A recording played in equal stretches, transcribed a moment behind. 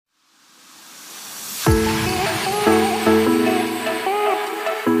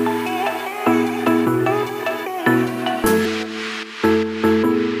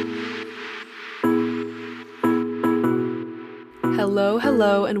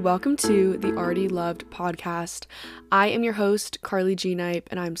Hello and welcome to the Already Loved podcast. I am your host, Carly G. Knipe,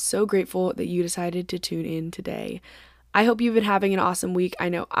 and I'm so grateful that you decided to tune in today. I hope you've been having an awesome week. I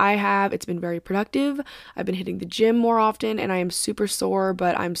know I have. It's been very productive. I've been hitting the gym more often and I am super sore,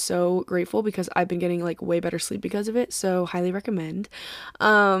 but I'm so grateful because I've been getting way better sleep because of it, so highly recommend.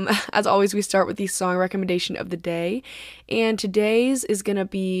 As always, we start with the song recommendation of the day, and today's is going to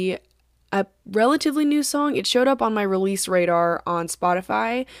be a relatively new song. It showed up on my release radar on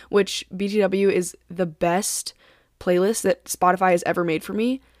Spotify, which BTW is the best playlist that Spotify has ever made for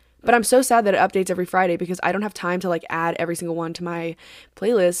me. But I'm so sad that it updates every Friday because I don't have time to add every single one to my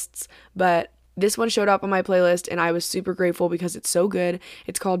playlists. But this one showed up on my playlist and I was super grateful because it's so good.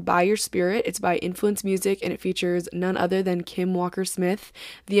 It's called By Your Spirit. It's by Influence Music and it features none other than Kim Walker-Smith,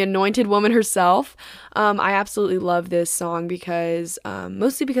 the anointed woman herself. I absolutely love this song because,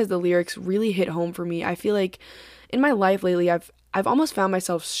 mostly because the lyrics really hit home for me. I feel like in my life lately, I've almost found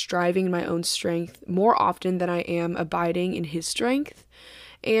myself striving in my own strength more often than I am abiding in his strength.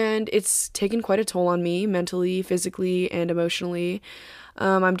 And it's taken quite a toll on me mentally, physically, and emotionally.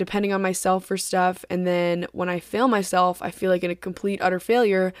 I'm depending on myself for stuff, and then when I fail myself, I feel like a complete, utter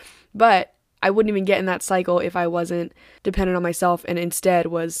failure, but I wouldn't even get in that cycle if I wasn't dependent on myself and instead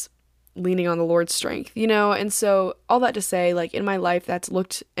was leaning on the Lord's strength, And so all that to say, in my life, that's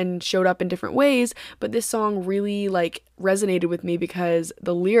looked and showed up in different ways, but this song really resonated with me because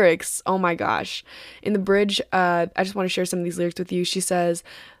the lyrics, oh my gosh. In the bridge, I just want to share some of these lyrics with you. She says,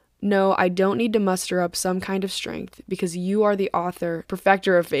 "No, I don't need to muster up some kind of strength because you are the author,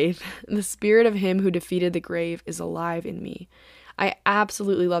 perfecter of faith. The spirit of him who defeated the grave is alive in me." I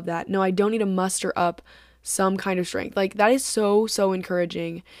absolutely love that. No, I don't need to muster up some kind of strength. That is so, so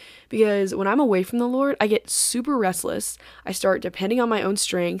encouraging because when I'm away from the Lord, I get super restless. I start depending on my own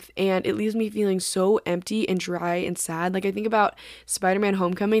strength and it leaves me feeling so empty and dry and sad. I think about Spider-Man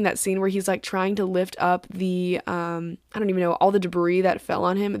Homecoming, that scene where he's trying to lift up the, I don't even know, all the debris that fell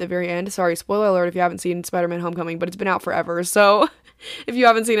on him at the very end. Sorry, spoiler alert if you haven't seen Spider-Man Homecoming, but it's been out forever. So if you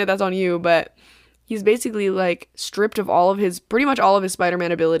haven't seen it, that's on you. But he's basically stripped of pretty much all of his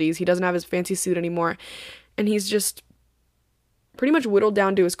Spider-Man abilities. He doesn't have his fancy suit anymore. And he's just pretty much whittled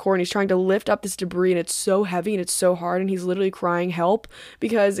down to his core and he's trying to lift up this debris and it's so heavy and it's so hard and he's literally crying help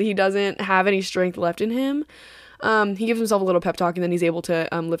because he doesn't have any strength left in him. He gives himself a little pep talk and then he's able to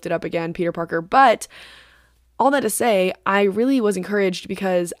lift it up again, Peter Parker. But all that to say, I really was encouraged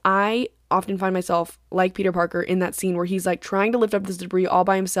because I often find myself like Peter Parker in that scene where he's trying to lift up this debris all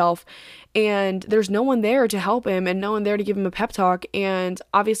by himself and there's no one there to help him and no one there to give him a pep talk. And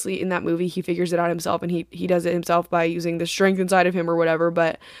obviously in that movie he figures it out himself and he does it himself by using the strength inside of him or whatever.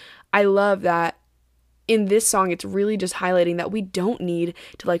 But I love that in this song, it's really just highlighting that we don't need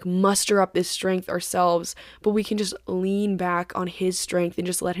to muster up this strength ourselves, but we can just lean back on his strength and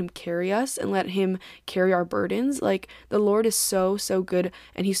just let him carry us and let him carry our burdens. The Lord is so, so good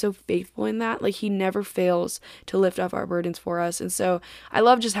and he's so faithful in that. He never fails to lift up our burdens for us. And so I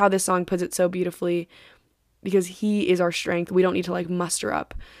love just how this song puts it so beautifully because he is our strength. We don't need to muster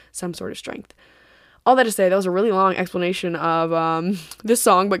up some sort of strength. All that to say, that was a really long explanation of this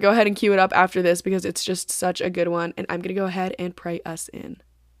song, but go ahead and cue it up after this because it's just such a good one, and I'm going to go ahead and pray us in.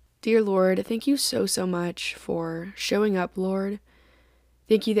 Dear Lord, thank you so, so much for showing up, Lord.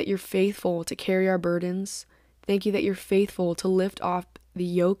 Thank you that you're faithful to carry our burdens. Thank you that you're faithful to lift off the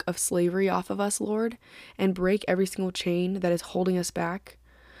yoke of slavery off of us, Lord, and break every single chain that is holding us back.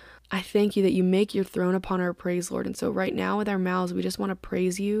 I thank you that you make your throne upon our praise, Lord, and so right now with our mouths, we just want to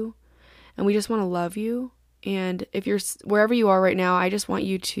praise you. And we just want to love you. And if you're wherever you are right now, I just want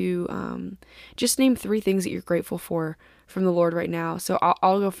you to just name 3 things that you're grateful for from the Lord right now. So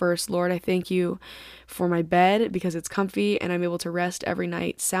I'll go first. Lord, I thank you for my bed because it's comfy and I'm able to rest every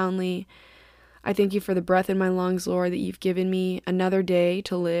night soundly. I thank you for the breath in my lungs, Lord, that you've given me another day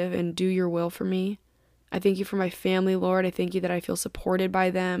to live and do your will for me. I thank you for my family, Lord. I thank you that I feel supported by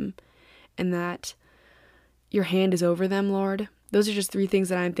them and that your hand is over them, Lord. Those are just 3 things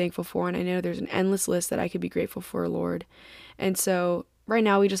that I'm thankful for, and I know there's an endless list that I could be grateful for, Lord. And so right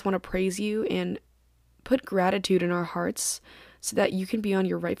now we just want to praise you and put gratitude in our hearts so that you can be on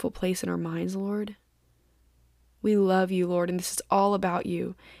your rightful place in our minds, Lord. We love you, Lord, and this is all about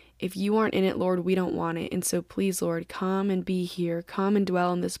you. If you aren't in it, Lord, we don't want it. And so please, Lord, come and be here. Come and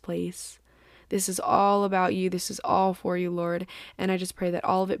dwell in this place. This is all about you. This is all for you, Lord. And I just pray that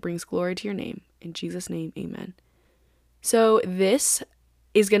all of it brings glory to your name. In Jesus' name, amen. So this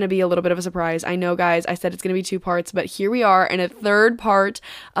is going to be a little bit of a surprise. I know, guys, I said it's going to be 2 parts, but here we are in a 3rd part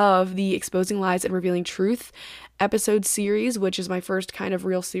of the Exposing Lies and Revealing Truth episode series, which is my first kind of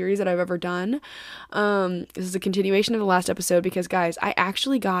real series that I've ever done. This is a continuation of the last episode because, guys, I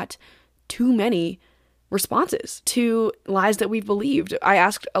actually got too many responses to lies that we've believed. I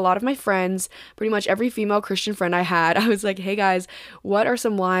asked a lot of my friends, pretty much every female Christian friend I had, I was like, hey guys, what are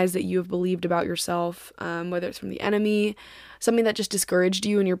some lies that you have believed about yourself, whether it's from the enemy, something that just discouraged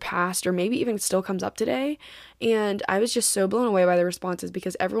you in your past, or maybe even still comes up today? And I was just so blown away by the responses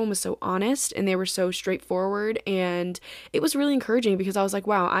because everyone was so honest and they were so straightforward, and it was really encouraging because I was like,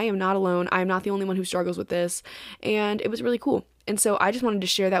 wow, I am not alone. I am not the only one who struggles with this, and it was really cool. And so I just wanted to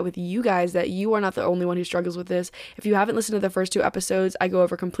share that with you guys, that you are not the only one who struggles with this. If you haven't listened to the first 2 episodes, I go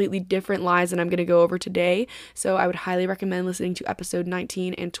over completely different lies than I'm going to go over today. So I would highly recommend listening to episode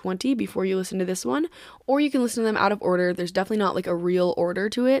 19 and 20 before you listen to this one. Or you can listen to them out of order. There's definitely not like a real order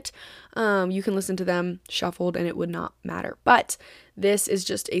to it. You can listen to them shuffled and it would not matter. But this is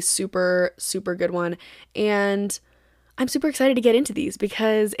just a super, super good one. And I'm super excited to get into these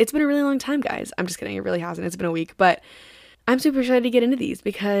because it's been a really long time, guys. I'm just kidding. It really hasn't. It's been a week. But I'm super excited to get into these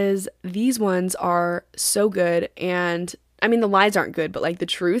because these ones are so good. And I mean, the lies aren't good, but like the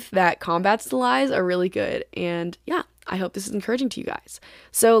truth that combats the lies are really good. And yeah, I hope this is encouraging to you guys.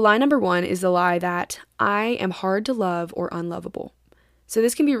 So lie number 1 is the lie that I am hard to love or unlovable. So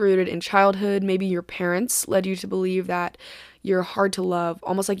this can be rooted in childhood. Maybe your parents led you to believe that you're hard to love,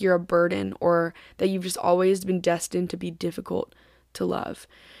 almost like you're a burden, or that you've just always been destined to be difficult to love.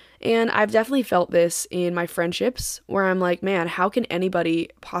 And I've definitely felt this in my friendships where I'm like, man, how can anybody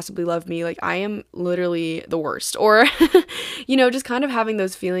possibly love me? Like, I am literally the worst. Or, just kind of having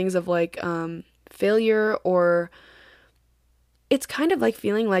those feelings of like failure, or it's kind of like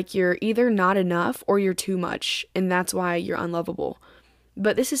feeling like you're either not enough or you're too much, and that's why you're unlovable.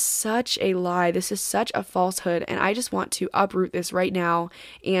 But this is such a lie. This is such a falsehood. And I just want to uproot this right now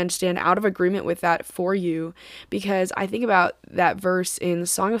and stand out of agreement with that for you, because I think about that verse in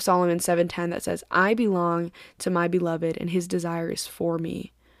Song of Solomon 7:10 that says, I belong to my beloved and his desire is for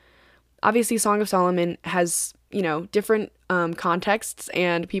me. Obviously, Song of Solomon has, different contexts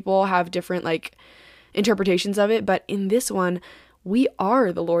and people have different like interpretations of it. But in this one, we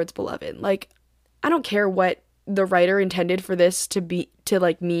are the Lord's beloved. Like, I don't care what the writer intended for this to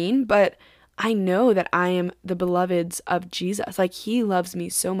mean, but I know that I am the beloveds of Jesus. Like, he loves me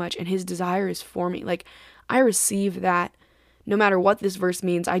so much and his desire is for me. Like, I receive that. No matter what this verse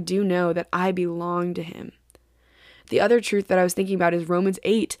means, I do know that I belong to him. The other truth that I was thinking about is Romans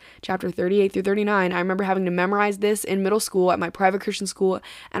 8, chapter 38 through 39. I remember having to memorize this in middle school at my private Christian school,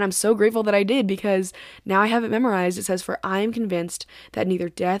 and I'm so grateful that I did, because now I have it memorized. It says, for I am convinced that neither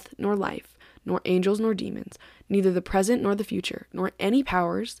death nor life, nor angels nor demons, neither the present nor the future, nor any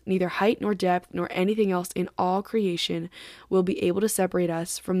powers, neither height nor depth, nor anything else in all creation will be able to separate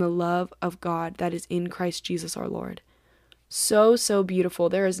us from the love of God that is in Christ Jesus our Lord. So, so beautiful.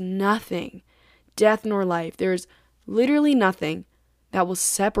 There is nothing, death nor life, there is literally nothing that will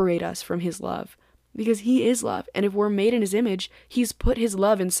separate us from his love, because he is love. And if we're made in his image, he's put his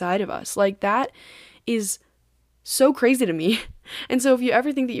love inside of us. Like, that is so crazy to me. And so if you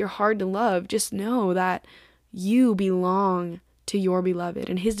ever think that you're hard to love, just know that you belong to your beloved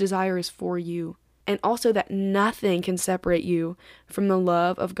and his desire is for you. And also that nothing can separate you from the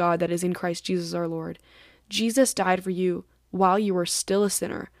love of God that is in Christ Jesus our Lord. Jesus died for you while you were still a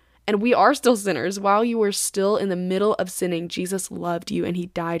sinner. And we are still sinners. While you were still in the middle of sinning, Jesus loved you and he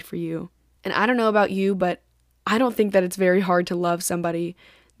died for you. And I don't know about you, but I don't think that it's very hard to love somebody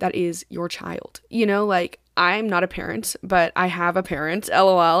that is your child. Like, I'm not a parent, but I have a parent,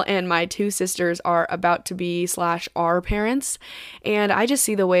 LOL, and my 2 sisters are about to be / are parents, and I just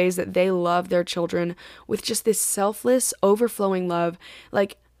see the ways that they love their children with just this selfless, overflowing love.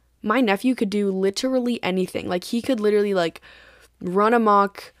 Like, my nephew could do literally anything. Like, he could literally, like, run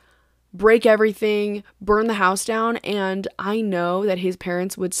amok, break everything, burn the house down, and I know that his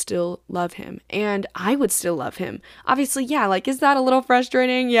parents would still love him, and I would still love him. Obviously, yeah, like, is that a little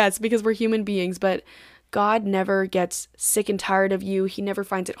frustrating? Yes, because we're human beings, but God never gets sick and tired of you. He never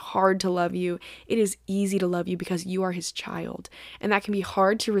finds it hard to love you. It is easy to love you because you are his child. And that can be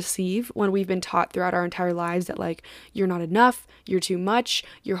hard to receive when we've been taught throughout our entire lives that, like, you're not enough, you're too much,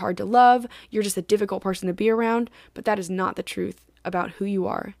 you're hard to love, you're just a difficult person to be around. But that is not the truth about who you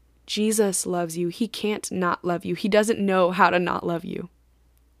are. Jesus loves you. He can't not love you. He doesn't know how to not love you.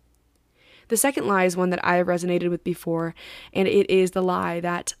 The second lie is one that I have resonated with before, and it is the lie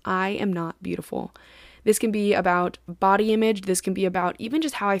that I am not beautiful. This can be about body image. This can be about even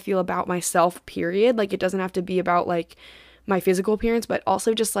just how I feel about myself, period. Like, it doesn't have to be about, like, my physical appearance, but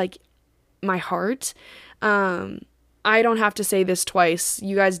also just like my heart. I don't have to say this twice.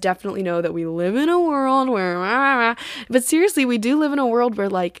 You guys definitely know that we live in a world where, but seriously, we do live in a world where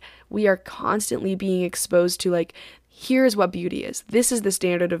like we are constantly being exposed to like, here's what beauty is. This is the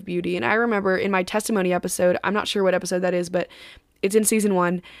standard of beauty. And I remember in my testimony episode, I'm not sure what episode that is, but it's in season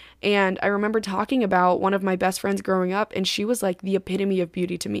 1. And I remember talking about one of my best friends growing up, and she was like the epitome of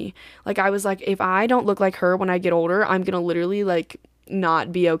beauty to me. Like I was like, if I don't look like her when I get older, I'm going to literally like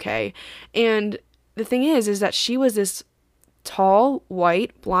not be okay. And the thing is that she was this tall,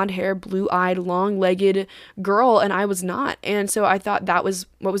 white, blonde hair, blue-eyed, long-legged girl, and I was not. And so I thought that was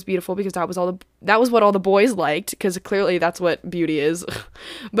what was beautiful, because that was what all the boys liked, because clearly that's what beauty is.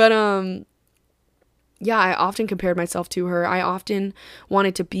 But yeah, I often compared myself to her. I often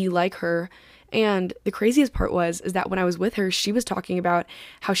wanted to be like her. And the craziest part is that when I was with her, she was talking about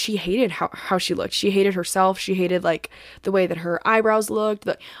how she hated how she looked. She hated herself. She hated like the way that her eyebrows looked,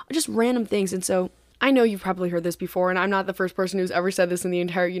 just random things. And so I know you've probably heard this before, and I'm not the first person who's ever said this in the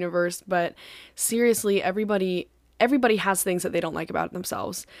entire universe, but seriously, everybody has things that they don't like about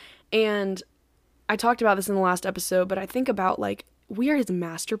themselves. And I talked about this in the last episode, but I think about like, we are his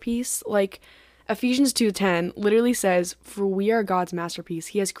masterpiece. Like Ephesians 2:10 literally says, "For we are God's masterpiece.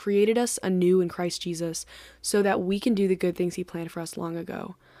 He has created us anew in Christ Jesus so that we can do the good things he planned for us long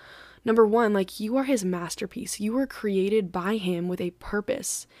ago." Number one, like, you are his masterpiece. You were created by him with a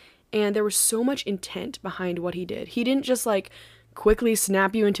purpose. And there was so much intent behind what he did. He didn't just like quickly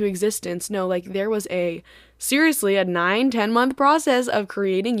snap you into existence. No, like there was seriously a 9-10 month process of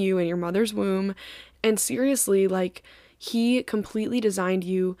creating you in your mother's womb. And seriously, like, he completely designed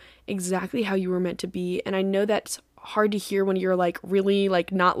you exactly how you were meant to be. And I know that's hard to hear when you're like really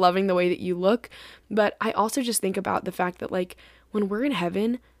like not loving the way that you look. But I also just think about the fact that like when we're in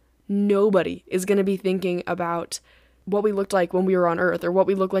heaven, nobody is going to be thinking about what we looked like when we were on earth or what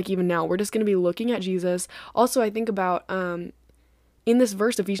we look like even now. We're just going to be looking at Jesus. Also, I think about in this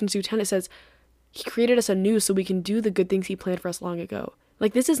verse, Ephesians 2:10, it says, he created us anew so we can do the good things he planned for us long ago.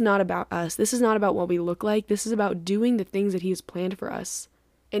 Like, this is not about us. This is not about what we look like. This is about doing the things that he has planned for us.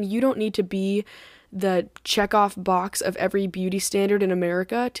 And you don't need to be the check-off box of every beauty standard in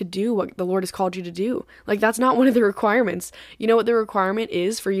America to do what the Lord has called you to do. Like, that's not one of the requirements. You know what the requirement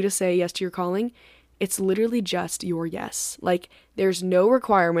is for you to say yes to your calling? It's literally just your yes. Like, there's no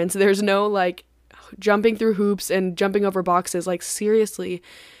requirements. There's no, like, jumping through hoops and jumping over boxes. Like, seriously,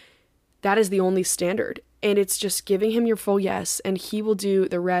 that is the only standard. And it's just giving him your full yes, and he will do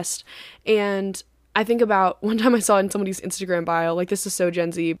the rest. And I think about one time I saw in somebody's Instagram bio, like, this is so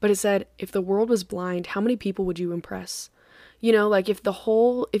Gen Z, but it said, if the world was blind, how many people would you impress? You know, like, if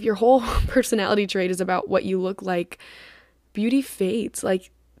your whole personality trait is about what you look like, beauty fades. Like,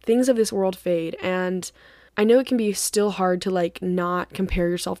 things of this world fade. And I know it can be still hard to like not compare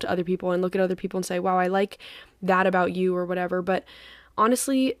yourself to other people and look at other people and say, wow, I like that about you or whatever. But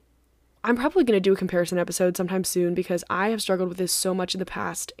honestly, I'm probably going to do a comparison episode sometime soon, because I have struggled with this so much in the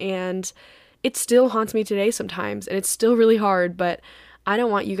past, and it still haunts me today sometimes, and it's still really hard, but I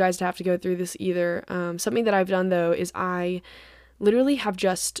don't want you guys to have to go through this either. Something that I've done though is I literally have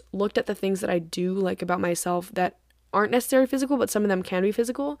just looked at the things that I do like about myself that aren't necessarily physical, but some of them can be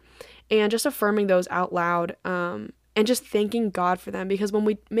physical, and just affirming those out loud, and just thanking God for them. Because when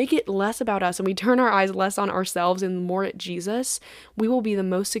we make it less about us and we turn our eyes less on ourselves and more at Jesus, we will be the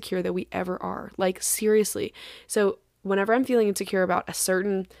most secure that we ever are. Like, seriously. So whenever I'm feeling insecure about a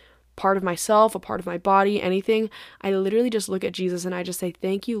certain part of myself, a part of my body, anything, I literally just look at Jesus and I just say,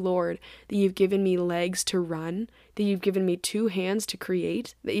 thank you, Lord, that you've given me legs to run, that you've given me 2 hands to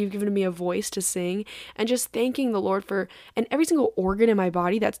create, that you've given me a voice to sing, and just thanking the Lord for, and every single organ in my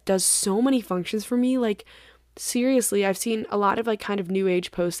body that does so many functions for me. Like, seriously, I've seen a lot of like kind of new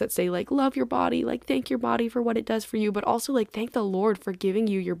age posts that say like, love your body, like thank your body for what it does for you, but also like thank the Lord for giving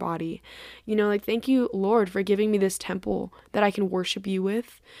you your body. You know, like, thank you, Lord, for giving me this temple that I can worship you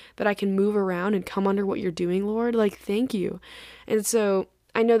with, that I can move around and come under what you're doing, Lord. Like, thank you. And so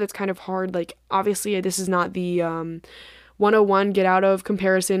I know that's kind of hard. Like, obviously this is not the 101 get out of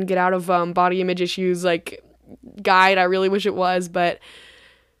comparison, get out of body image issues like guide. I really wish it was, but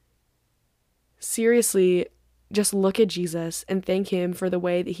seriously, just look at Jesus and thank him for the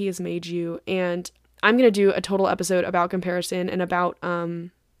way that he has made you. And I'm going to do a total episode about comparison and about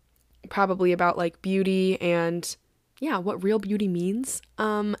probably about like beauty and yeah, what real beauty means.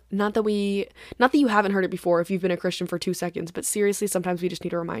 Not that you haven't heard it before if you've been a Christian for 2 seconds, but seriously, sometimes we just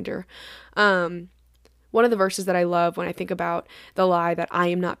need a reminder. One of the verses that I love when I think about the lie that I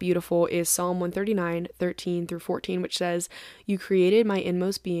am not beautiful is Psalm 139:13-14, which says, "You created my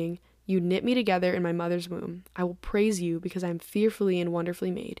inmost being. You knit me together in my mother's womb. I will praise you because I am fearfully and wonderfully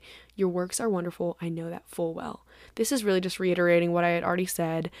made. Your works are wonderful. I know that full well. This is really just reiterating what I had already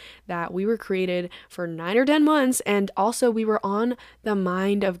said, that we were created for 9 or 10 months, and also we were on the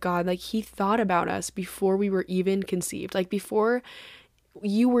mind of God. Like, he thought about us before we were even conceived, like before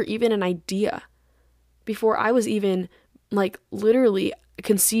you were even an idea, before I was even like literally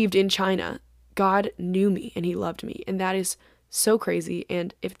conceived in China. God knew me and he loved me, and that is so crazy.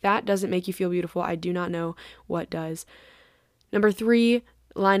 And if that doesn't make you feel beautiful, I do not know what does.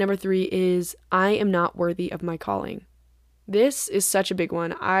 Line number 3 is, I am not worthy of my calling. This is such a big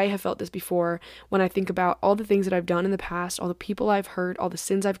one. I have felt this before when I think about all the things that I've done in the past, all the people I've hurt, all the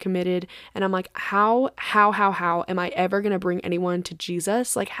sins I've committed, and I'm like, how am I ever going to bring anyone to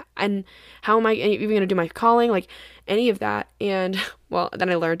Jesus? Like, and how am I even going to do my calling? Like, any of that. And well, then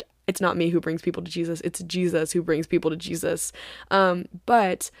I learned it's not me who brings people to Jesus. It's Jesus who brings people to Jesus.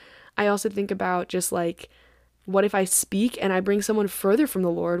 But I also think about just like, what if I speak and I bring someone further from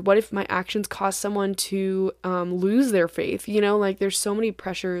the Lord? What if my actions cause someone to lose their faith? You know, like there's so many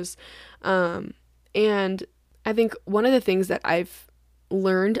pressures. And I think one of the things that I've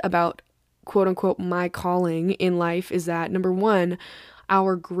learned about quote unquote my calling in life is that, number 1,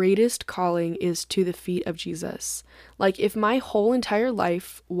 our greatest calling is to the feet of Jesus. Like, if my whole entire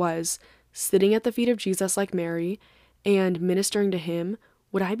life was sitting at the feet of Jesus like Mary and ministering to him,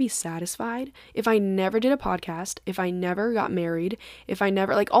 would I be satisfied? If I never did a podcast, if I never got married, if I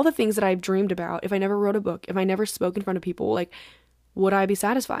never, like all the things that I've dreamed about, if I never wrote a book, if I never spoke in front of people, like, would I be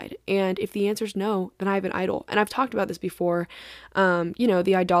satisfied? And if the answer is no, then I have an idol. And I've talked about this before,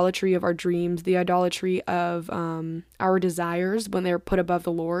 the idolatry of our dreams, the idolatry of our desires when they're put above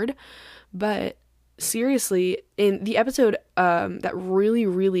the Lord. But seriously, in the episode that really,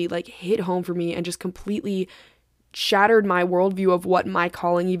 really like hit home for me and just completely shattered my worldview of what my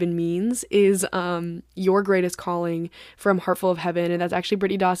calling even means is Your Greatest Calling from Heartful of Heaven. And that's actually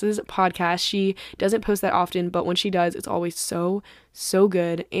Brittany Doss's podcast. She doesn't post that often, but when she does, it's always so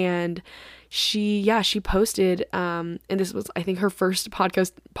good. And she posted and this was, I think, her first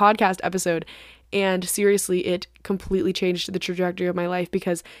podcast episode. And seriously, it completely changed the trajectory of my life,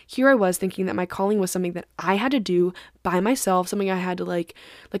 because here I was thinking that my calling was something that I had to do by myself, something I had to like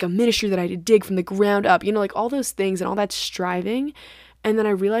a ministry that I had to dig from the ground up, like all those things and all that striving. And then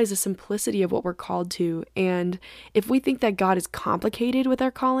I realized the simplicity of what we're called to. And if we think that God is complicated with our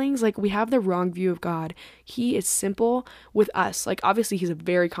callings, like we have the wrong view of God. He is simple with us. Like obviously he's a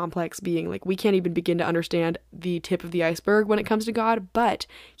very complex being. Like we can't even begin to understand the tip of the iceberg when it comes to God, but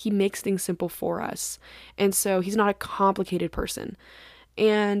he makes things simple for us. And so he's not a complicated person.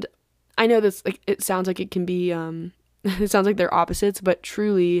 And I know this, like, it sounds like it can be, it sounds like they're opposites, but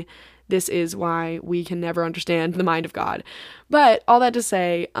truly this is why we can never understand the mind of God. But all that to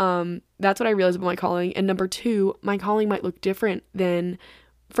say, that's what I realized about my calling. And number 2, my calling might look different than,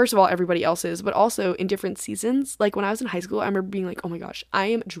 first of all, everybody else's, but also in different seasons. Like when I was in high school, I remember being like, oh my gosh, I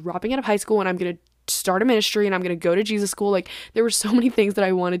am dropping out of high school and I'm going to start a ministry and I'm going to go to Jesus school. Like there were so many things that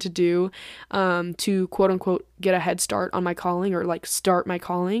I wanted to do to quote unquote get a head start on my calling, or like start my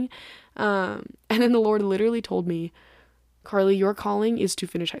calling. And then the Lord literally told me, Carly, your calling is to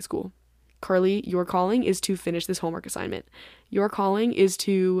finish high school. Carly, your calling is to finish this homework assignment. Your calling is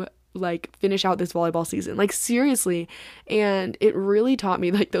to like finish out this volleyball season. Like seriously. And it really taught me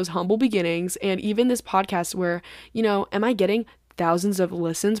like those humble beginnings. And even this podcast where, am I getting thousands of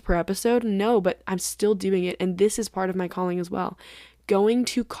listens per episode? No, but I'm still doing it. And this is part of my calling as well. Going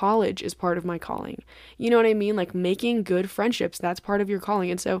to college is part of my calling. You know what I mean? Like making good friendships, that's part of your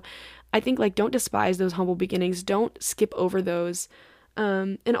calling. And so I think like don't despise those humble beginnings. Don't skip over those.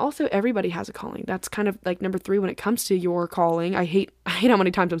 And also everybody has a calling. That's kind of like number 3 when it comes to your calling. I hate how many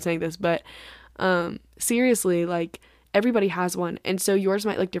times I'm saying this, but seriously, like everybody has one. And so yours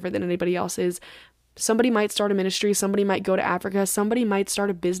might look different than anybody else's. Somebody might start a ministry, somebody might go to Africa, somebody might start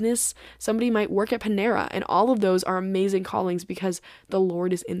a business, somebody might work at Panera, and all of those are amazing callings because the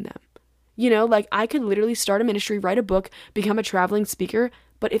Lord is in them. Like I could literally start a ministry, write a book, become a traveling speaker,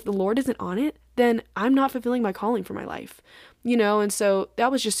 but if the Lord isn't on it, then I'm not fulfilling my calling for my life, and so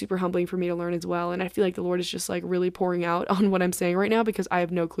that was just super humbling for me to learn as well. And I feel like the Lord is just like really pouring out on what I'm saying right now, because I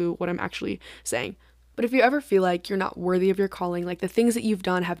have no clue what I'm actually saying. But if you ever feel like you're not worthy of your calling, like the things that you've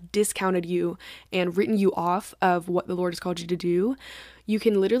done have discounted you and written you off of what the Lord has called you to do, you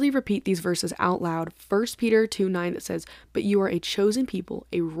can literally repeat these verses out loud. 1 Peter 2:9 that says, "But you are a chosen people,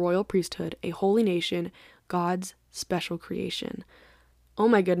 a royal priesthood, a holy nation, God's special creation." Oh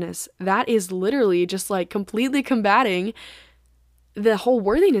my goodness, that is literally just like completely combating the whole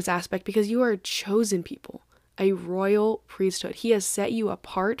worthiness aspect, because you are a chosen people, a royal priesthood. He has set you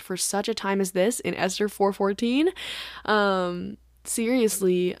apart for such a time as this in Esther 4:14.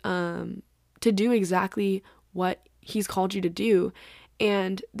 Seriously, to do exactly what he's called you to do.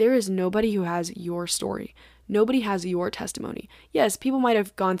 And there is nobody who has your story. Nobody has your testimony. Yes, people might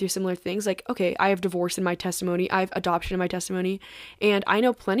have gone through similar things. Like, okay, I have divorce in my testimony. I have adoption in my testimony. And I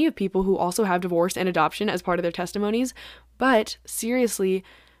know plenty of people who also have divorce and adoption as part of their testimonies. But seriously,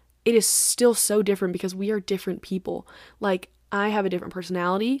 it is still so different because we are different people. Like, I have a different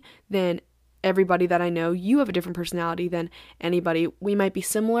personality than everybody that I know. You have a different personality than anybody. We might be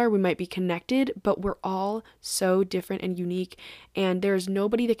similar, we might be connected, but we're all so different and unique. And there's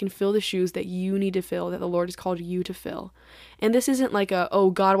nobody that can fill the shoes that you need to fill, that the Lord has called you to fill. And this isn't like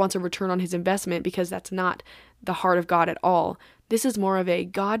God wants a return on his investment, because that's not the heart of God at all. This is more of a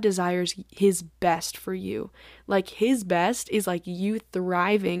God desires his best for you. Like, his best is like you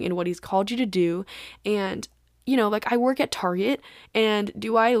thriving in what he's called you to do. And like, I work at Target, and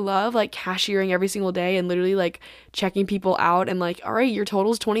do I love like cashiering every single day and literally like checking people out and like, all right, your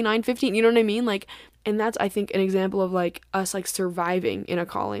total's $29.15, you know what I mean? Like, and that's, I think, an example of like us like surviving in a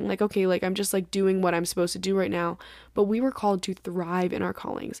calling. Like, okay, like I'm just like doing what I'm supposed to do right now, but we were called to thrive in our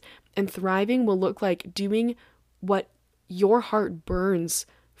callings, and thriving will look like doing what your heart burns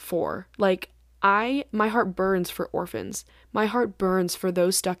for. Like, my heart burns for orphans. My heart burns for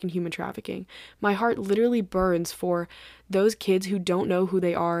those stuck in human trafficking. My heart literally burns for those kids who don't know who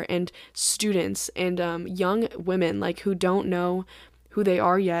they are, and students and young women like who don't know who they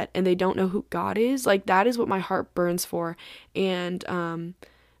are yet, and they don't know who God is. Like, that is what my heart burns for. And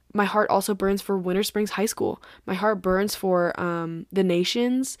my heart also burns for Winter Springs High School. My heart burns for the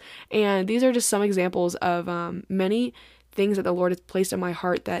nations. And these are just some examples of many things that the Lord has placed on my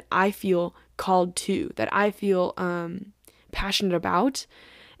heart that I feel called to, that I feel passionate about.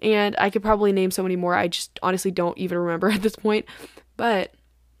 And I could probably name so many more. I just honestly don't even remember at this point. But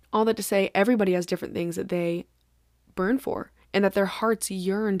all that to say, everybody has different things that they burn for, and that their hearts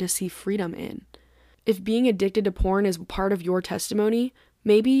yearn to see freedom in. If being addicted to porn is part of your testimony,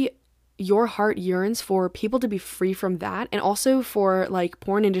 maybe your heart yearns for people to be free from that, and also for like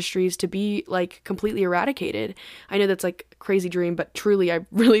porn industries to be like completely eradicated. I know that's like a crazy dream, but truly I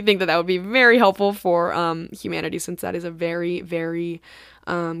really think that that would be very helpful for humanity, since that is a very, very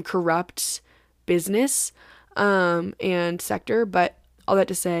corrupt business and sector. But all that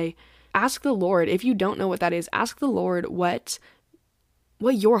to say, ask the Lord. If you don't know what that is, ask the Lord what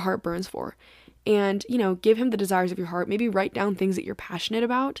your heart burns for, and give him the desires of your heart. Maybe write down things that you're passionate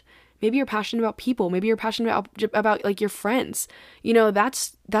about. Maybe you're passionate about people. Maybe you're passionate about like your friends.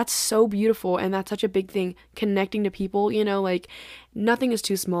 That's so beautiful, and that's such a big thing, connecting to people. Like, nothing is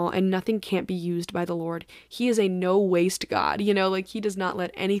too small, and nothing can't be used by the Lord. He is a no waste God. Like, he does not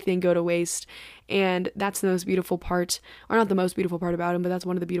let anything go to waste. And that's the most beautiful part, or not the most beautiful part about him, but that's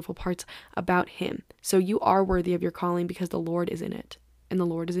one of the beautiful parts about him. So you are worthy of your calling because the Lord is in it, and the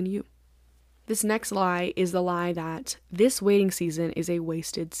Lord is in you. This next lie is the lie that this waiting season is a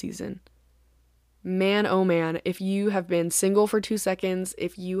wasted season. Man, oh man, if you have been single for 2 seconds,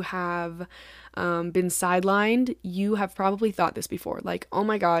 if you have been sidelined, you have probably thought this before. Like, oh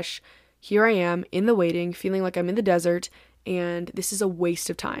my gosh, here I am in the waiting, feeling like I'm in the desert, and this is a waste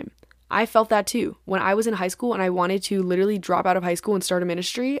of time. I felt that too. When I was in high school and I wanted to literally drop out of high school and start a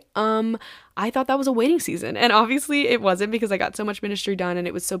ministry, I thought that was a waiting season. And obviously it wasn't, because I got so much ministry done and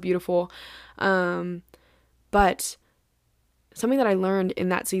it was so beautiful. But something that I learned in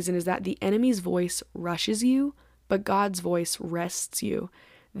that season is that the enemy's voice rushes you, but God's voice rests you.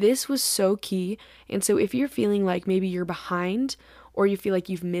 This was so key. And so if you're feeling like maybe you're behind, or you feel like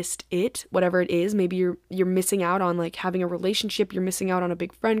you've missed it, whatever it is, maybe you're missing out on like having a relationship, you're missing out on a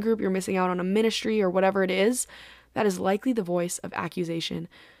big friend group, you're missing out on a ministry, or whatever it is, that is likely the voice of accusation.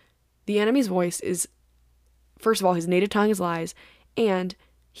 The enemy's voice is, first of all, his native tongue is lies, and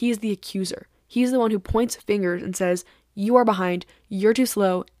he is the accuser. He's the one who points fingers and says, you are behind, you're too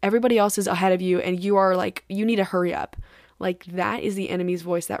slow, everybody else is ahead of you, and you are like, you need to hurry up. Like, that is the enemy's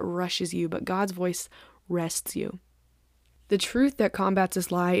voice that rushes you, but God's voice rests you. The truth that combats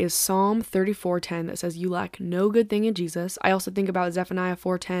this lie is Psalm 34:10 that says, you lack no good thing in Jesus. I also think about Zephaniah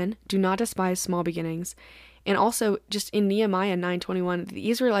 4:10, do not despise small beginnings. And also just in Nehemiah 9:21, the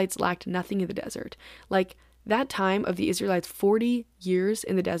Israelites lacked nothing in the desert. Like, that time of the Israelites, 40 years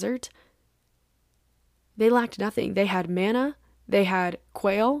in the desert, they lacked nothing. They had manna, they had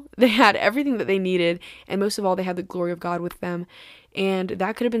quail, they had everything that they needed, and most of all, they had the glory of God with them. And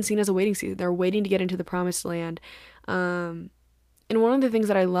that could have been seen as a waiting season. They're waiting to get into the promised land. And one of the things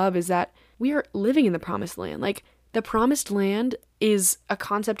that I love is that we are living in the promised land. Like, The promised land is a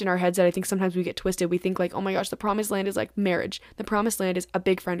concept in our heads that I think sometimes we get twisted. We think like, oh my gosh, the promised land is like marriage. The promised land is a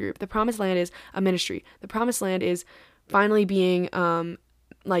big friend group. The promised land is a ministry. The promised land is finally being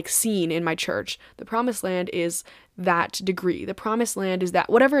like seen in my church. The promised land is that degree. The promised land is that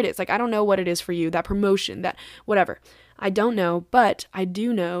whatever it is. Like, I don't know what it is for you, that promotion, that whatever. I don't know, but I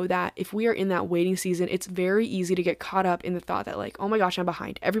do know that if we are in that waiting season, it's very easy to get caught up in the thought that like, oh my gosh, I'm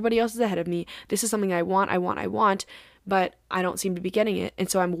behind. Everybody else is ahead of me. This is something I want, but I don't seem to be getting it.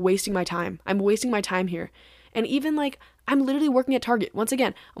 And so I'm wasting my time. I'm wasting my time here. And even like, I'm literally working at Target. Once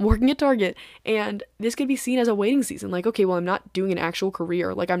again, I'm working at Target, and this could be seen as a waiting season. Like, okay, well, I'm not doing an actual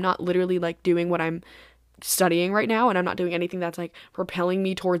career. Like, I'm not literally like doing what I'm studying right now, and I'm not doing anything that's like propelling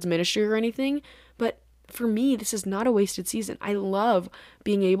me towards ministry or anything. But for me, this is not a wasted season. I love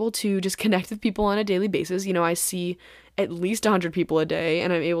being able to just connect with people on a daily basis. You know, I see at least 100 people a day,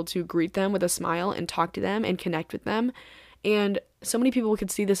 and I'm able to greet them with a smile and talk to them and connect with them. And so many people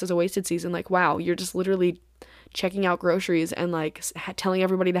could see this as a wasted season. Like, wow, you're just literally checking out groceries and like telling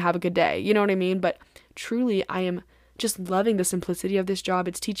everybody to have a good day. You know what I mean? But truly, I am just loving the simplicity of this job.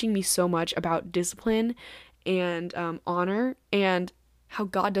 It's teaching me so much about discipline and honor and how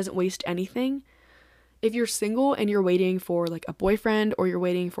God doesn't waste anything. If you're single and you're waiting for like a boyfriend or you're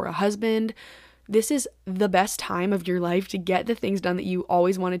waiting for a husband, this is the best time of your life to get the things done that you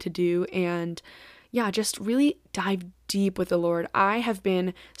always wanted to do. And yeah, just really dive deep with the Lord. I have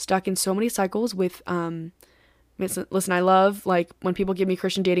been stuck in so many cycles with listen, I love like when people give me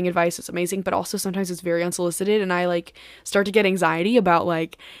Christian dating advice. It's amazing, but also sometimes it's very unsolicited, and I like start to get anxiety about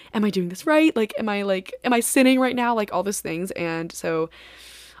like, am I doing this right? Like, am I sinning right now? Like all those things. And so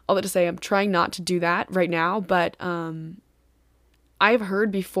all that to say, I'm trying not to do that right now, but I've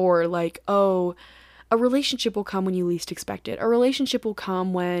heard before like, oh, a relationship will come when you least expect it. A relationship will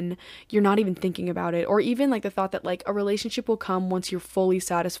come when you're not even thinking about it. Or even like the thought that like a relationship will come once you're fully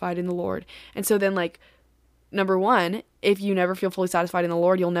satisfied in the Lord. And so then like, number one, if you never feel fully satisfied in the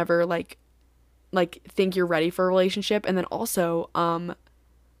Lord, you'll never like think you're ready for a relationship. And then also,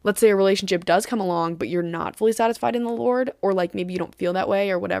 let's say a relationship does come along, but you're not fully satisfied in the Lord, or like maybe you don't feel that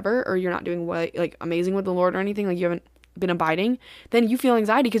way or whatever, or you're not doing like amazing with the Lord or anything, like you haven't been abiding, then you feel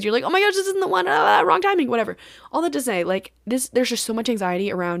anxiety because you're like, oh my gosh, this isn't the one, wrong timing, whatever. All that to say, like there's just so much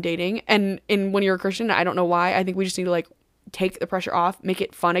anxiety around dating, and when you're a Christian, I don't know why. I think we just need to like take the pressure off, make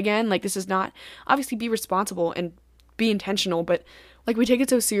it fun again. Like, this is not, obviously be responsible and be intentional, but like we take it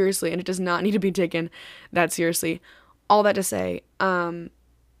so seriously, and it does not need to be taken that seriously. All that to say,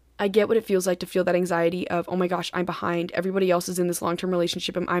 I get what it feels like to feel that anxiety of, oh my gosh, I'm behind. Everybody else is in this long-term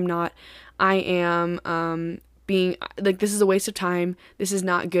relationship and I'm not. I am being like, this is a waste of time. This is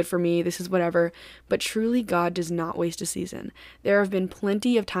not good for me. This is whatever. But truly, God does not waste a season. There have been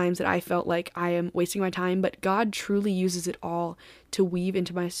plenty of times that I felt like I am wasting my time, but God truly uses it all to weave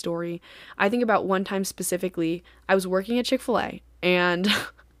into my story. I think about one time specifically, I was working at Chick-fil-A, and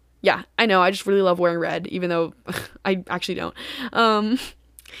yeah, I know, I just really love wearing red, even though I actually don't.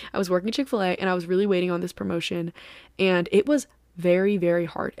 I was working at Chick-fil-A, and I was really waiting on this promotion, and it was very, very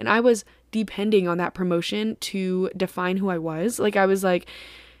hard. And I was depending on that promotion to define who I was. Like, I was like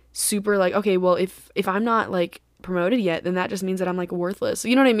super like, okay, well, if I'm not like promoted yet, then that just means that I'm like worthless.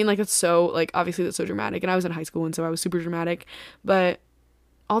 You know what I mean? Like, it's so like, obviously that's so dramatic, and I was in high school, and so I was super dramatic. But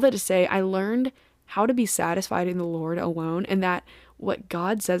all that to say, I learned how to be satisfied in the Lord alone, and that what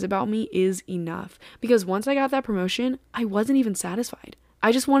God says about me is enough. Because once I got that promotion, I wasn't even satisfied.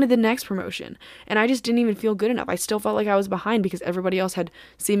 I just wanted the next promotion, and I just didn't even feel good enough. I still felt like I was behind because everybody else had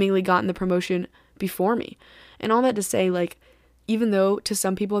seemingly gotten the promotion before me. And all that to say, like, even though to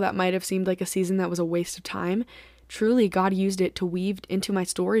some people that might have seemed like a season that was a waste of time, truly God used it to weave into my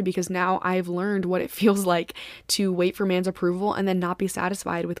story, because now I've learned what it feels like to wait for man's approval and then not be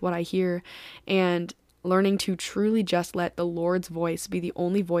satisfied with what I hear, and learning to truly just let the Lord's voice be the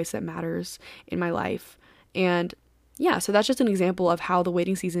only voice that matters in my life. And yeah, so that's just an example of how the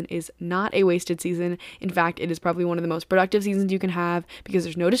waiting season is not a wasted season. In fact, it is probably one of the most productive seasons you can have, because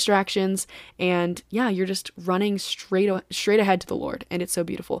there's no distractions, and yeah, you're just running straight ahead to the Lord, and it's so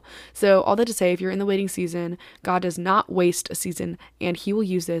beautiful. So all that to say, if you're in the waiting season, God does not waste a season, and he will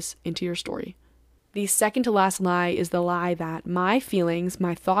use this into your story. The second to last lie is the lie that my feelings,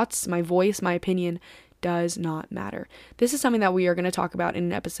 my thoughts, my voice, my opinion does not matter. This is something that we are going to talk about in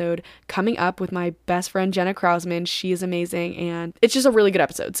an episode coming up with my best friend Jenna Krausman. She is amazing, and it's just a really good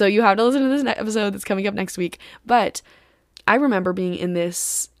episode. So you have to listen to this episode that's coming up next week. But I remember being in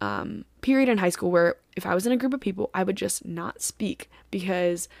this period in high school where if I was in a group of people, I would just not speak,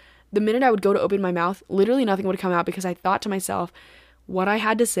 because the minute I would go to open my mouth, literally nothing would come out, because I thought to myself, what I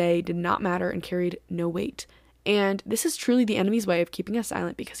had to say did not matter and carried no weight. And this is truly the enemy's way of keeping us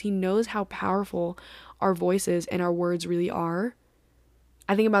silent because he knows how powerful our voices and our words really are.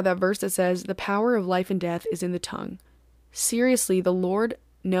 I think about that verse that says, the power of life and death is in the tongue. Seriously, the Lord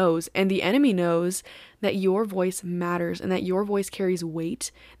knows and the enemy knows that your voice matters and that your voice carries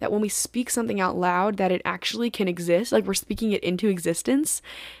weight, that when we speak something out loud that it actually can exist, like we're speaking it into existence.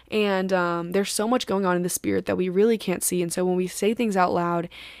 And there's so much going on in the spirit that we really can't see. And so when we say things out loud,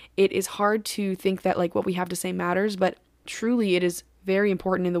 it is hard to think that like what we have to say matters, but truly it is very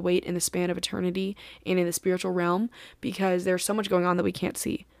important in the weight and the span of eternity and in the spiritual realm because there's so much going on that we can't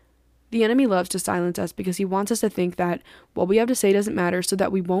see. The enemy loves to silence us because he wants us to think that what we have to say doesn't matter, so that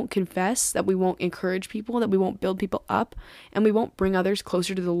we won't confess, that we won't encourage people, that we won't build people up, and we won't bring others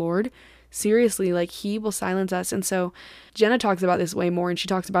closer to the Lord. Seriously, like he will silence us. And so Jenna talks about this way more and she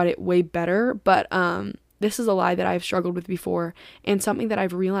talks about it way better, but this is a lie that I've struggled with before, and something that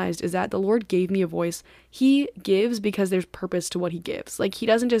I've realized is that the Lord gave me a voice. He gives because there's purpose to what he gives. Like he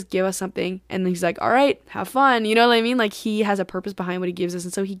doesn't just give us something and he's like, all right, have fun. You know what I mean? Like he has a purpose behind what he gives us.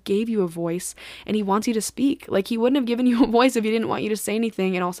 And so he gave you a voice and he wants you to speak. Like he wouldn't have given you a voice if he didn't want you to say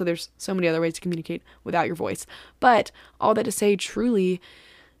anything. And also there's so many other ways to communicate without your voice. But all that to say, truly,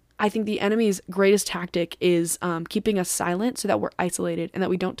 I think the enemy's greatest tactic is keeping us silent so that we're isolated and that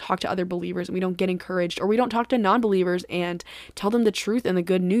we don't talk to other believers and we don't get encouraged, or we don't talk to non-believers and tell them the truth and the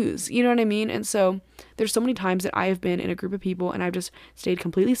good news. You know what I mean? And so there's so many times that I have been in a group of people and I've just stayed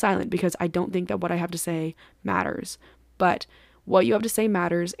completely silent because I don't think that what I have to say matters. But what you have to say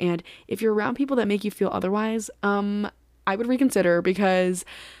matters. And if you're around people that make you feel otherwise, I would reconsider, because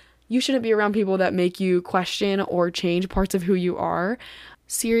you shouldn't be around people that make you question or change parts of who you are.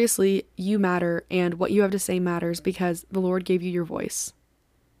 Seriously, you matter, and what you have to say matters because the Lord gave you your voice.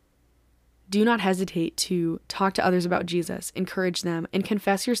 Do not hesitate to talk to others about Jesus, encourage them, and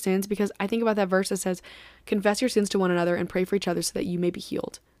confess your sins, because I think about that verse that says, confess your sins to one another and pray for each other so that you may be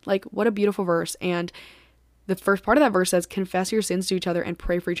healed. Like, what a beautiful verse. And the first part of that verse says, confess your sins to each other and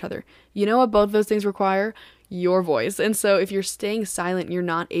pray for each other. You know what both those things require? Your voice. And so if you're staying silent, you're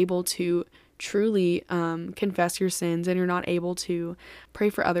not able to truly confess your sins, and you're not able to pray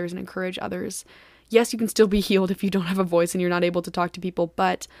for others and encourage others. Yes, you can still be healed if you don't have a voice and you're not able to talk to people,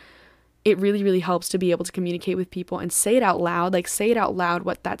 but it really, really helps to be able to communicate with people and say it out loud. Like, say it out loud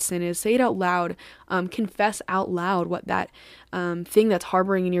what that sin is. Say it out loud. Confess out loud what that thing that's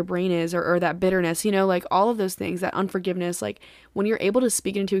harboring in your brain is, or that bitterness, you know, like all of those things, that unforgiveness. Like, when you're able to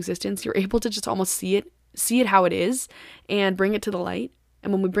speak it into existence, you're able to just almost see it how it is and bring it to the light.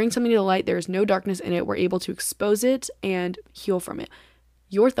 And when we bring something to the light, there is no darkness in it. We're able to expose it and heal from it.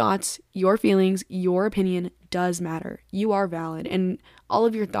 Your thoughts, your feelings, your opinion does matter. You are valid. And all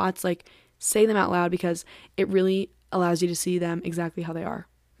of your thoughts, like, say them out loud, because it really allows you to see them exactly how they are.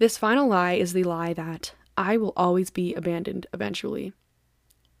 This final lie is the lie that I will always be abandoned eventually.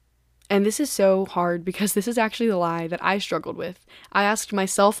 And this is so hard because this is actually the lie that I struggled with. I asked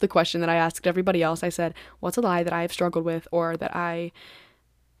myself the question that I asked everybody else. I said, what's a lie that I have struggled with, or that I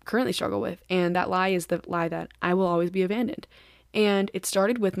currently struggle with? And that lie is the lie that I will always be abandoned. And it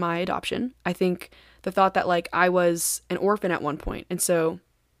started with my adoption. I think the thought that, like, I was an orphan at one point. And so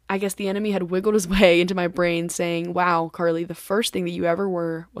I guess the enemy had wiggled his way into my brain saying, wow, Carly, the first thing that you ever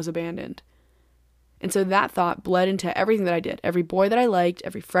were was abandoned. And so that thought bled into everything that I did. Every boy that I liked,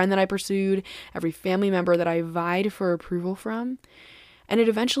 every friend that I pursued, every family member that I vied for approval from. And it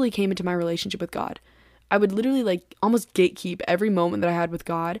eventually came into my relationship with God. I would literally, like, almost gatekeep every moment that I had with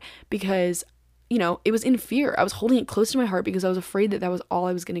God because, you know, it was in fear. I was holding it close to my heart because I was afraid that that was all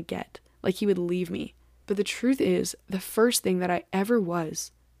I was going to get. Like, he would leave me. But the truth is, the first thing that I ever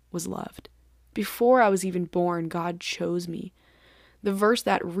was loved. Before I was even born, God chose me. The verse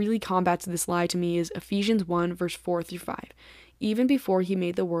that really combats this lie to me is Ephesians 1, verse 4 through 5. Even before he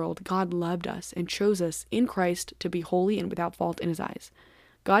made the world, God loved us and chose us in Christ to be holy and without fault in his eyes.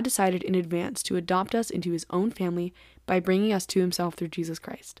 God decided in advance to adopt us into his own family by bringing us to himself through Jesus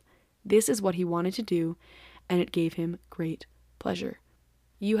Christ. This is what he wanted to do, and it gave him great pleasure.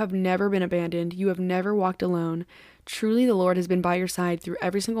 You have never been abandoned. You have never walked alone. Truly, the Lord has been by your side through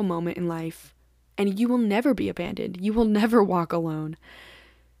every single moment in life, and you will never be abandoned. You will never walk alone.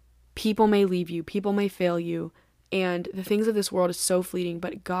 People may leave you. People may fail you. And the things of this world is so fleeting,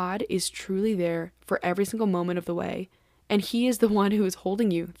 but God is truly there for every single moment of the way. And he is the one who is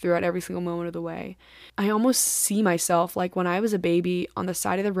holding you throughout every single moment of the way. I almost see myself like when I was a baby on the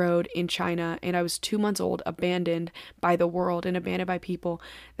side of the road in China and I was 2 months old, abandoned by the world and abandoned by people.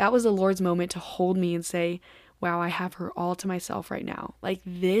 That was the Lord's moment to hold me and say, wow, I have her all to myself right now. Like,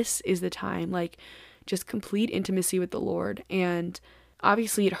 this is the time, like, just complete intimacy with the Lord. And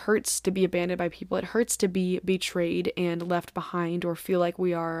Obviously, it hurts to be abandoned by people. It hurts to be betrayed and left behind or feel like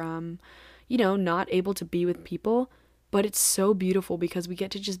we are, not able to be with people. But it's so beautiful because we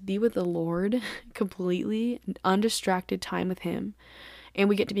get to just be with the Lord completely, undistracted time with Him. And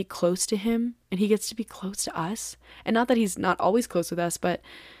we get to be close to Him, and He gets to be close to us. And not that He's not always close with us, but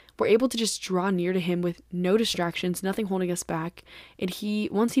we're able to just draw near to Him with no distractions, nothing holding us back. And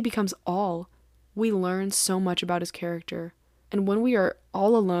once He becomes all, we learn so much about His character. And when we are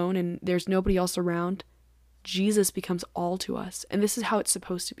all alone and there's nobody else around, Jesus becomes all to us. And this is how it's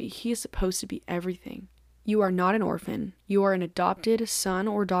supposed to be. He is supposed to be everything. You are not an orphan. You are an adopted son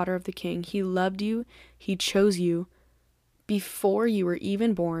or daughter of the King. He loved you. He chose you. Before you were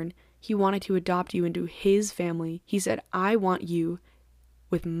even born, He wanted to adopt you into His family. He said, I want you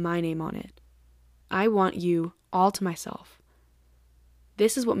with my name on it. I want you all to myself.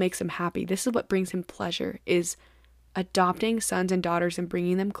 This is what makes Him happy. This is what brings Him pleasure, is adopting sons and daughters and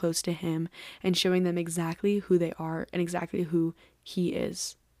bringing them close to Him and showing them exactly who they are and exactly who He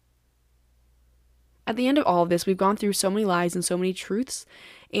is. At the end of all of this, we've gone through so many lies and so many truths,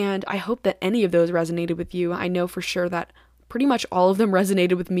 and I hope that any of those resonated with you. I know for sure that pretty much all of them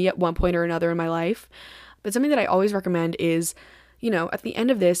resonated with me at one point or another in my life. But something that I always recommend is, at the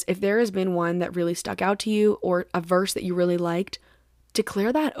end of this, if there has been one that really stuck out to you or a verse that you really liked,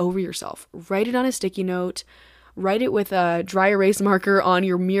 declare that over yourself. Write it on a sticky note. Write it with a dry erase marker on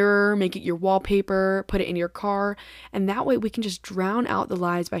your mirror, make it your wallpaper, put it in your car, and that way we can just drown out the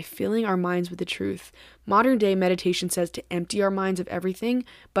lies by filling our minds with the truth. Modern day meditation says to empty our minds of everything,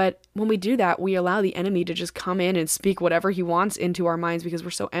 but when we do that, we allow the enemy to just come in and speak whatever he wants into our minds because we're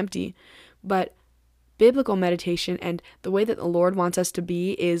so empty. But biblical meditation and the way that the Lord wants us to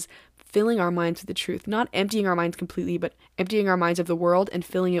be is filling our minds with the truth, not emptying our minds completely, but emptying our minds of the world and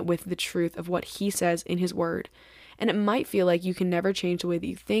filling it with the truth of what He says in His word. And it might feel like you can never change the way that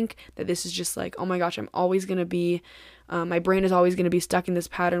you think, that this is just like, oh my gosh, I'm always going to be, my brain is always going to be stuck in this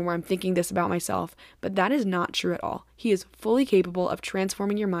pattern where I'm thinking this about myself. But that is not true at all. He is fully capable of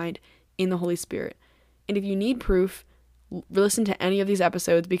transforming your mind in the Holy Spirit. And if you need proof, listen to any of these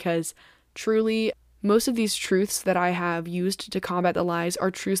episodes, because truly, most of these truths that I have used to combat the lies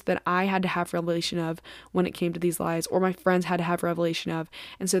are truths that I had to have revelation of when it came to these lies, or my friends had to have revelation of.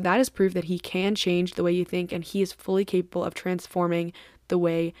 And so that is proof that He can change the way you think, and He is fully capable of transforming the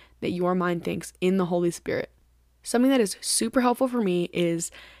way that your mind thinks in the Holy Spirit. Something that is super helpful for me is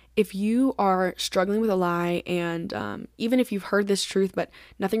if you are struggling with a lie, and even if you've heard this truth but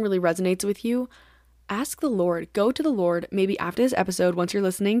nothing really resonates with you, ask the Lord. Go to the Lord maybe after this episode, once you're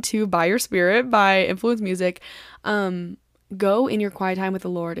listening to By Your Spirit by Influence Music. Go in your quiet time with the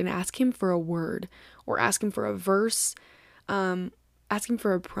Lord and ask Him for a word, or ask Him for a verse, ask Him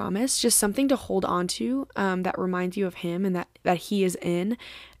for a promise, just something to hold on to that reminds you of Him and that He is in,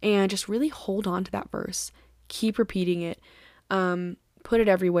 and just really hold on to that verse. Keep repeating it. Put it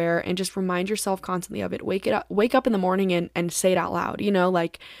everywhere and just remind yourself constantly of it. Wake up in the morning and say it out loud.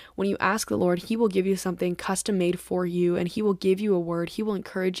 Like when you ask the Lord, He will give you something custom made for you, and He will give you a word. He will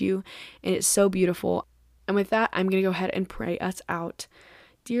encourage you, and it's so beautiful. And with that, I'm going to go ahead and pray us out.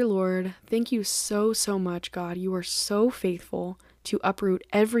 Dear Lord, thank you so, so much, God. You are so faithful to uproot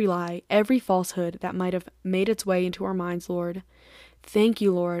every lie, every falsehood that might have made its way into our minds, Lord. Thank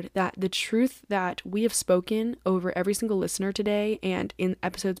you, Lord, that the truth that we have spoken over every single listener today and in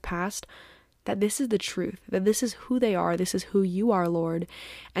episodes past, that this is the truth, that this is who they are, this is who you are, Lord,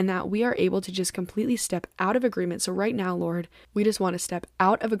 and that we are able to just completely step out of agreement. So right now, Lord, we just want to step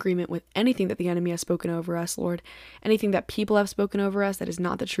out of agreement with anything that the enemy has spoken over us, Lord, anything that people have spoken over us that is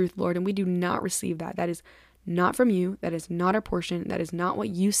not the truth, Lord, and we do not receive that. That is not from you. That is not our portion. That is not what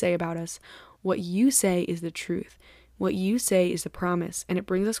you say about us. What you say is the truth. What you say is the promise, and it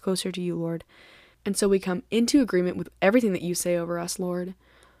brings us closer to you, Lord. And so we come into agreement with everything that you say over us, Lord.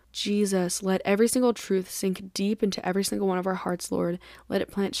 Jesus, let every single truth sink deep into every single one of our hearts, Lord. Let it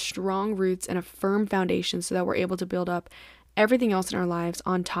plant strong roots and a firm foundation so that we're able to build up everything else in our lives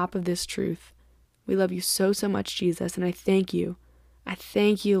on top of this truth. We love you so, so much, Jesus, and I thank you. I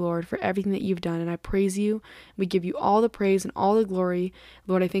thank you, Lord, for everything that you've done, and I praise you. We give you all the praise and all the glory.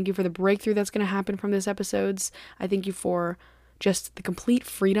 Lord, I thank you for the breakthrough that's going to happen from these episodes. I thank you for just the complete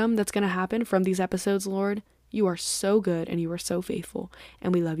freedom that's going to happen from these episodes, Lord. You are so good, and you are so faithful,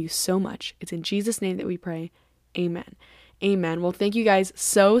 and we love you so much. It's in Jesus' name that we pray. Amen. Amen. Well, thank you guys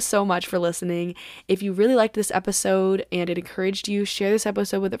so, so much for listening. If you really liked this episode and it encouraged you, share this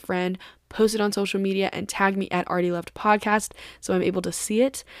episode with a friend, post it on social media, and tag me at Already Loved Podcast so I'm able to see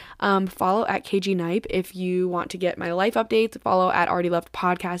it. Follow at KG Knipe if you want to get my life updates. Follow at Already Loved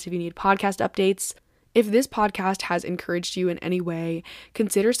Podcast if you need podcast updates. If this podcast has encouraged you in any way,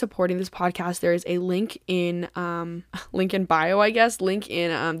 consider supporting this podcast. There is a link in link in bio, I guess, link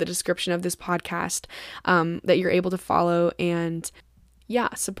in the description of this podcast that you're able to follow, and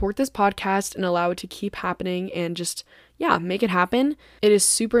support this podcast and allow it to keep happening, and just make it happen. It is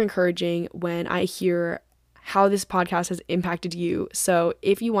super encouraging when I hear how this podcast has impacted you. So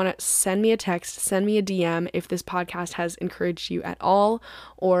if you want to send me a text, send me a DM if this podcast has encouraged you at all,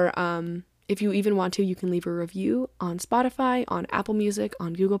 or if you even want to, you can leave a review on Spotify, on Apple Music,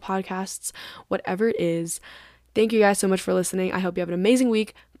 on Google Podcasts, whatever it is. Thank you guys so much for listening. I hope you have an amazing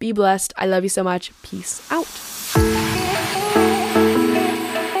week. Be blessed. I love you so much. Peace out.